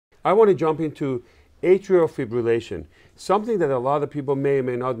I want to jump into atrial fibrillation, something that a lot of people may or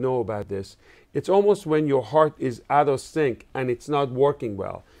may not know about this. It's almost when your heart is out of sync and it's not working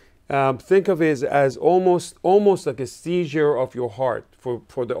well. Think of it as almost like a seizure of your heart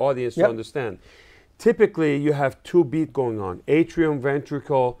for the audience to understand. Typically, you have two beats going on, atrium,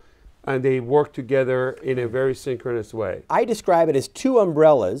 ventricle, and they work together in a very synchronous way. I describe it as two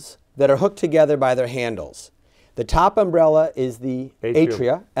umbrellas that are hooked together by their handles. The top umbrella is the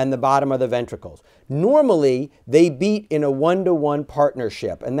atria and the bottom are the ventricles. Normally, they beat in a one-to-one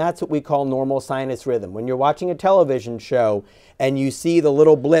partnership, and that's what we call normal sinus rhythm. When you're watching a television show and you see the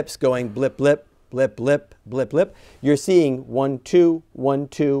little blips going blip, blip, blip, blip, blip, blip, you're seeing 1, 2, 1,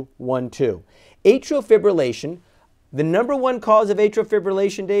 2, 1, 2. Atrial fibrillation, the #1 cause of atrial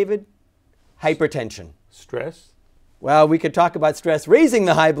fibrillation, David? Hypertension. Stress? Well, we could talk about stress raising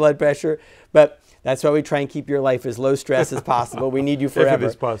the high blood pressure, but that's why we try and keep your life as low stress as possible. We need you forever. If it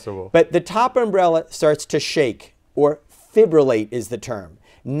is possible. But the top umbrella starts to shake, or fibrillate is the term.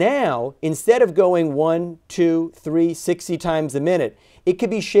 Now, instead of going 1, 2, 3, 60 times a minute, it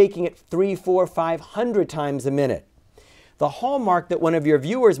could be shaking at 3, 4, 500 times a minute. The hallmark that one of your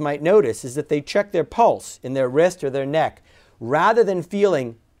viewers might notice is that they check their pulse in their wrist or their neck, rather than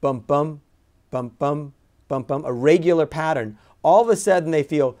feeling bum, bum, bum, bum, bum, bum, a regular pattern. All of a sudden they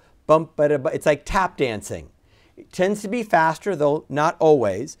feel bump, it's like tap dancing. It tends to be faster, though not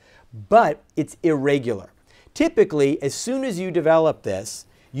always, but it's irregular. Typically, as soon as you develop this,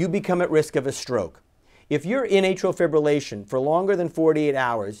 you become at risk of a stroke. If you're in atrial fibrillation for longer than 48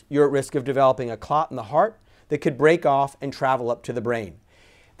 hours, you're at risk of developing a clot in the heart that could break off and travel up to the brain.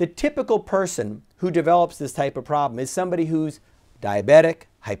 The typical person who develops this type of problem is somebody who's diabetic,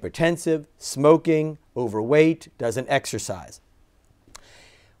 hypertensive, smoking, overweight, doesn't exercise.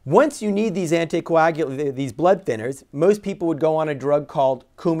 Once you need these anticoagulants, these blood thinners, most people would go on a drug called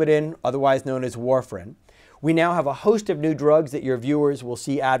Coumadin, otherwise known as warfarin. We now have a host of new drugs that your viewers will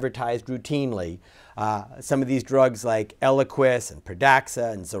see advertised routinely. Some of these drugs like Eliquis and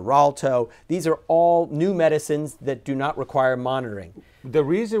Pradaxa and Xarelto, these are all new medicines that do not require monitoring. The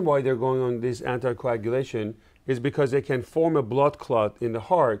reason why they're going on this anticoagulation is because they can form a blood clot in the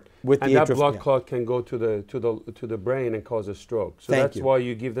heart, and that blood clot can go to the brain and cause a stroke. So that's why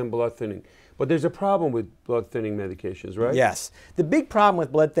you give them blood thinning. But there's a problem with blood thinning medications, right? Yes. The big problem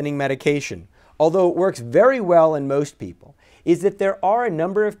with blood thinning medication, although it works very well in most people, is that there are a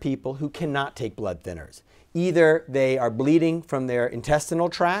number of people who cannot take blood thinners. Either they are bleeding from their intestinal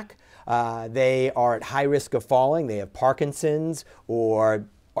tract, they are at high risk of falling, they have Parkinson's or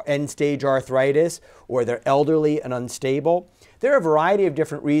end-stage arthritis, or they're elderly and unstable. There are a variety of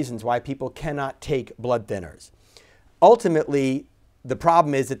different reasons why people cannot take blood thinners. Ultimately, the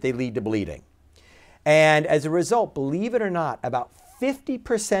problem is that they lead to bleeding. And as a result, believe it or not, about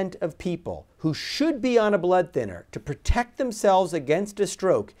 50% of people who should be on a blood thinner to protect themselves against a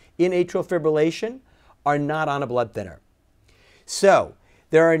stroke in atrial fibrillation are not on a blood thinner. So,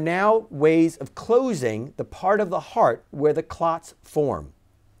 there are now ways of closing the part of the heart where the clots form.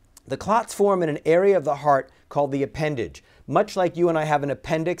 The clots form in an area of the heart called the appendage. Much like you and I have an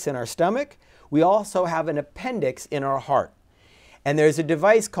appendix in our stomach, we also have an appendix in our heart. And there's a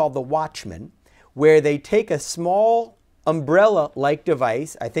device called the Watchman, where they take a small umbrella-like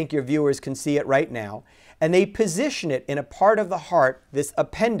device, I think your viewers can see it right now, and they position it in a part of the heart, this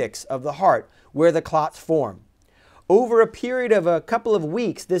appendix of the heart, where the clots form. Over a period of a couple of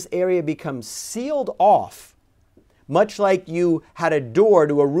weeks, this area becomes sealed off, much like you had a door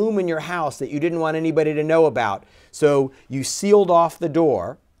to a room in your house that you didn't want anybody to know about. So you sealed off the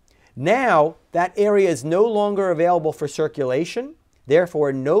door. Now that area is no longer available for circulation,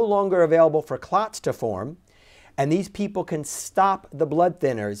 therefore no longer available for clots to form, and these people can stop the blood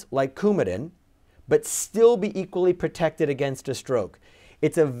thinners like Coumadin, but still be equally protected against a stroke.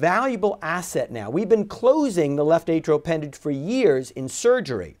 It's a valuable asset now. We've been closing the left atrial appendage for years in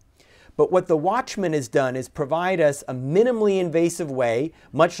surgery. But what the Watchman has done is provide us a minimally invasive way,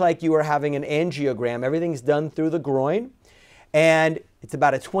 much like you are having an angiogram. Everything's done through the groin, and it's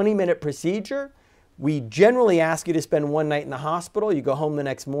about a 20-minute procedure. We generally ask you to spend one night in the hospital. You go home the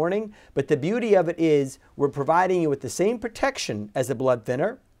next morning. But the beauty of it is we're providing you with the same protection as a blood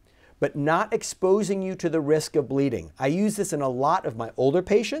thinner, but not exposing you to the risk of bleeding. I use this in a lot of my older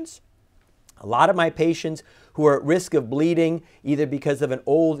patients. A lot of my patients who are at risk of bleeding, either because of an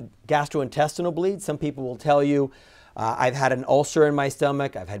old gastrointestinal bleed. Some people will tell you, I've had an ulcer in my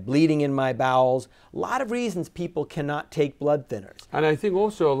stomach, I've had bleeding in my bowels. A lot of reasons people cannot take blood thinners. And I think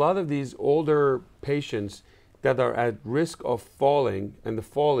also a lot of these older patients that are at risk of falling, and the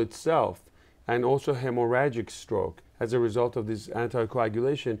fall itself, and also hemorrhagic stroke as a result of this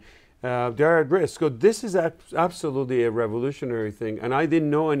anticoagulation, they're at risk. So this is absolutely a revolutionary thing, and I didn't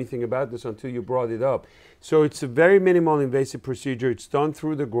know anything about this until you brought it up. So it's a very minimal invasive procedure. It's done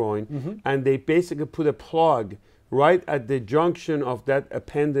through the groin, and they basically put a plug right at the junction of that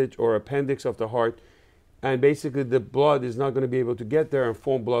appendage or appendix of the heart, and basically the blood is not going to be able to get there and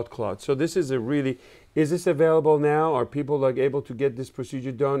form blood clots. So this is a really, is this available now? Are people like able to get this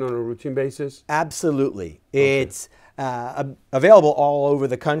procedure done on a routine basis? Absolutely. Okay. It's available all over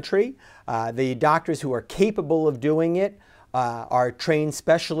the country. The doctors who are capable of doing it are trained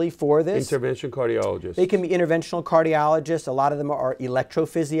specially for this. Intervention cardiologists. They can be interventional cardiologists. A lot of them are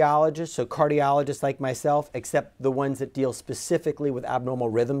electrophysiologists, so cardiologists like myself, except the ones that deal specifically with abnormal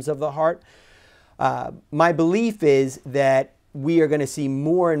rhythms of the heart. My belief is that we are going to see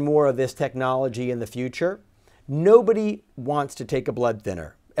more and more of this technology in the future. Nobody wants to take a blood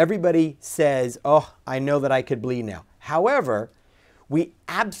thinner. Everybody says, oh, I know that I could bleed now. However, we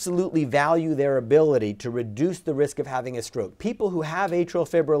absolutely value their ability to reduce the risk of having a stroke. People who have atrial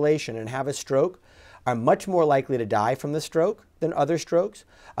fibrillation and have a stroke are much more likely to die from the stroke than other strokes,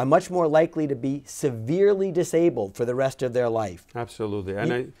 are much more likely to be severely disabled for the rest of their life. Absolutely.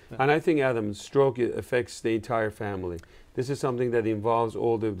 And I think, Adam, stroke affects the entire family. This is something that involves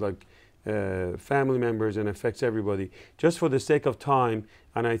all the family members and affects everybody. Just for the sake of time,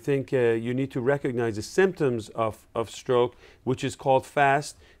 and I think you need to recognize the symptoms of stroke, which is called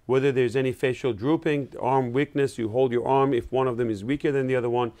FAST, whether there's any facial drooping, arm weakness, you hold your arm if one of them is weaker than the other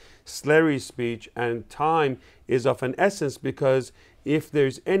one, slurry speech, and time is of an essence, because if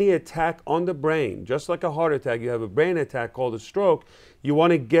there's any attack on the brain, just like a heart attack, you have a brain attack called a stroke, you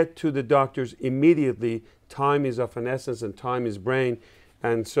want to get to the doctors immediately. Time is of an essence, and time is brain.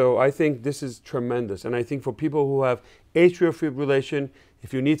 And so I think this is tremendous. And I think for people who have atrial fibrillation,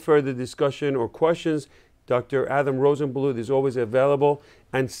 if you need further discussion or questions, Dr. Adam Rosenbluth is always available.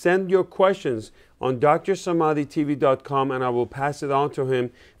 And send your questions on drsamaditv.com, and I will pass it on to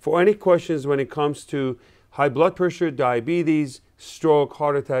him for any questions when it comes to high blood pressure, diabetes, stroke,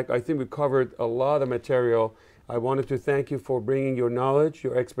 heart attack. I think we covered a lot of material. I wanted to thank you for bringing your knowledge,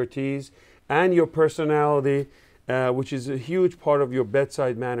 your expertise, and your personality, which is a huge part of your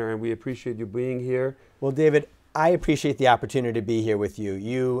bedside manner, and we appreciate you being here. Well, David, I appreciate the opportunity to be here with you.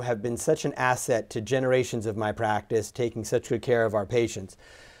 You have been such an asset to generations of my practice, taking such good care of our patients.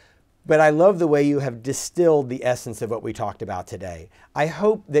 But I love the way you have distilled the essence of what we talked about today. I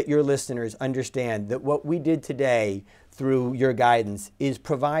hope that your listeners understand that what we did today through your guidance is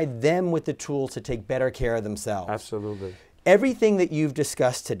provide them with the tools to take better care of themselves. Absolutely. Everything that you've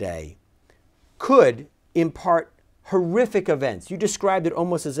discussed today could impart horrific events. You described it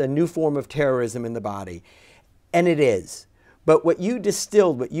almost as a new form of terrorism in the body, and it is. But what you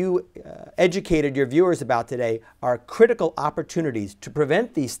distilled, what you educated your viewers about today are critical opportunities to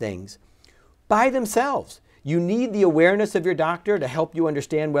prevent these things by themselves. You need the awareness of your doctor to help you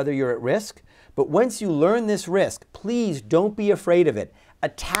understand whether you're at risk. But once you learn this risk, please don't be afraid of it.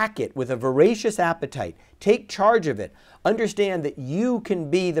 Attack it with a voracious appetite. Take charge of it. Understand that you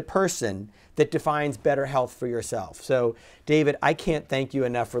can be the person that defines better health for yourself. So, David, I can't thank you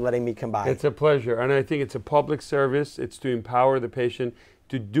enough for letting me come by. It's a pleasure, and I think it's a public service. It's to empower the patient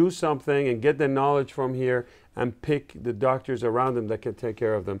to do something and get the knowledge from here and pick the doctors around them that can take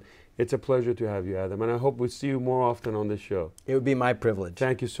care of them. It's a pleasure to have you, Adam, and I hope we see you more often on this show. It would be my privilege.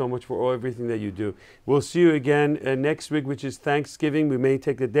 Thank you so much for everything that you do. We'll see you again next week, which is Thanksgiving. We may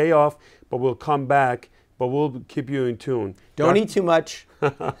take the day off, but we'll come back. But we'll keep you in tune. Don't eat too much.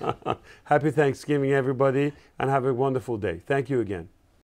 Happy Thanksgiving, everybody, and have a wonderful day. Thank you again.